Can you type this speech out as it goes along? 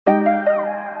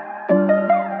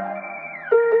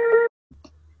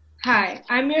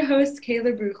I'm your host,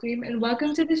 Kayla Bruchleim, and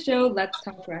welcome to the show, Let's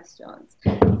Talk Restaurants.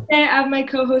 Today, I have my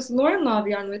co-host, Lauren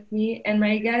Lavion, with me, and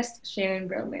my guest, Shannon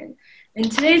Broman. In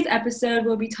today's episode,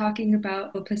 we'll be talking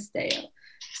about El Pastaio.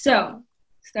 So,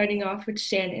 starting off with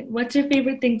Shannon, what's your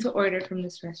favorite thing to order from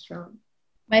this restaurant?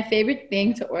 My favorite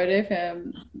thing to order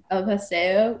from El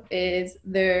Pastaio is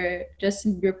their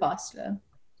Justin Bieber pasta.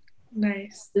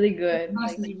 Nice. Really good. The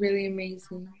sauce is really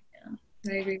amazing.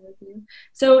 I agree with you.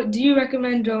 So, do you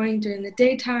recommend going during the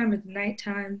daytime or the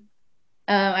nighttime?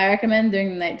 I recommend during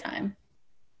the nighttime.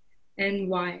 And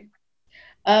why?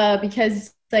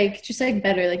 Because it's just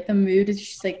better. Like the mood is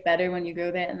just better when you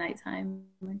go there at nighttime.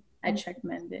 I just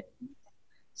recommend it.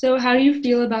 So, how do you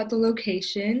feel about the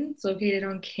location? It's located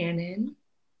on Cannon.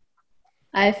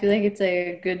 I feel like it's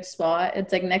a good spot.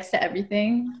 It's next to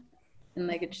everything, and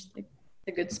it's just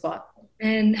a good spot.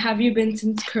 And have you been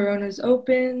since Corona's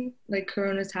open? Like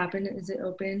Corona's happened, is it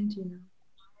open? Do you know?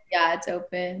 Yeah, it's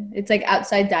open. It's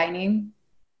outside dining.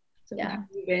 So Yeah. have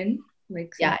you been?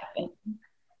 Yeah, I've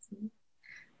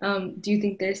been. Do you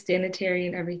think they're sanitary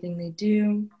in everything they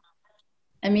do?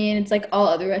 I mean, it's like all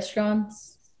other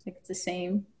restaurants. It's the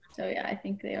same. So yeah, I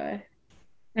think they are.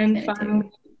 And finally,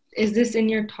 is this in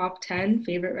your top 10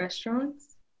 favorite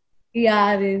restaurants?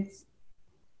 Yeah, it is.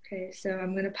 Okay, so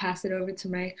I'm gonna pass it over to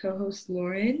my co-host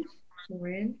Lauren.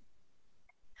 Lauren.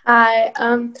 Hi,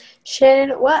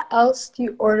 Shannon, what else do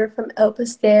you order from El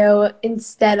Pastaio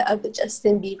instead of the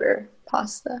Justin Bieber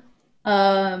pasta?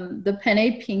 The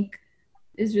penne pink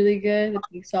is really good. The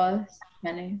pink sauce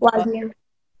penne.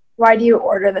 Why do you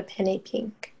order the penne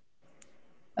pink?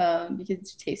 Because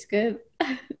it tastes good.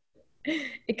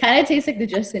 It kind of tastes like the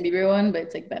Justin Bieber one,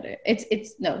 but it's better.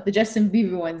 The Justin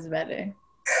Bieber one's better.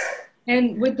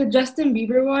 And with the Justin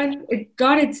Bieber one, it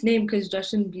got its name because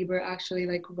Justin Bieber actually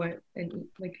went and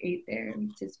ate there.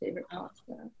 It's his favorite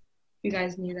pasta. You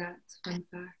guys knew that. It's a fun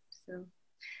fact. So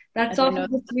that's all for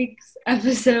this week's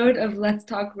episode of Let's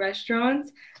Talk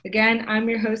Restaurants. Again, I'm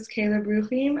your host, Kayla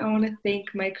Bruchleim. I want to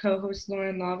thank my co-host,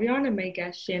 Lauren Lavion, and my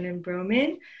guest, Shannon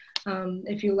Broman.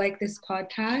 If you like this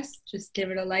podcast, just give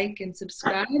it a like and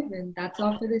subscribe. And that's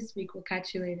all for this week. We'll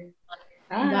catch you later.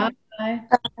 Bye. Bye.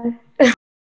 Bye.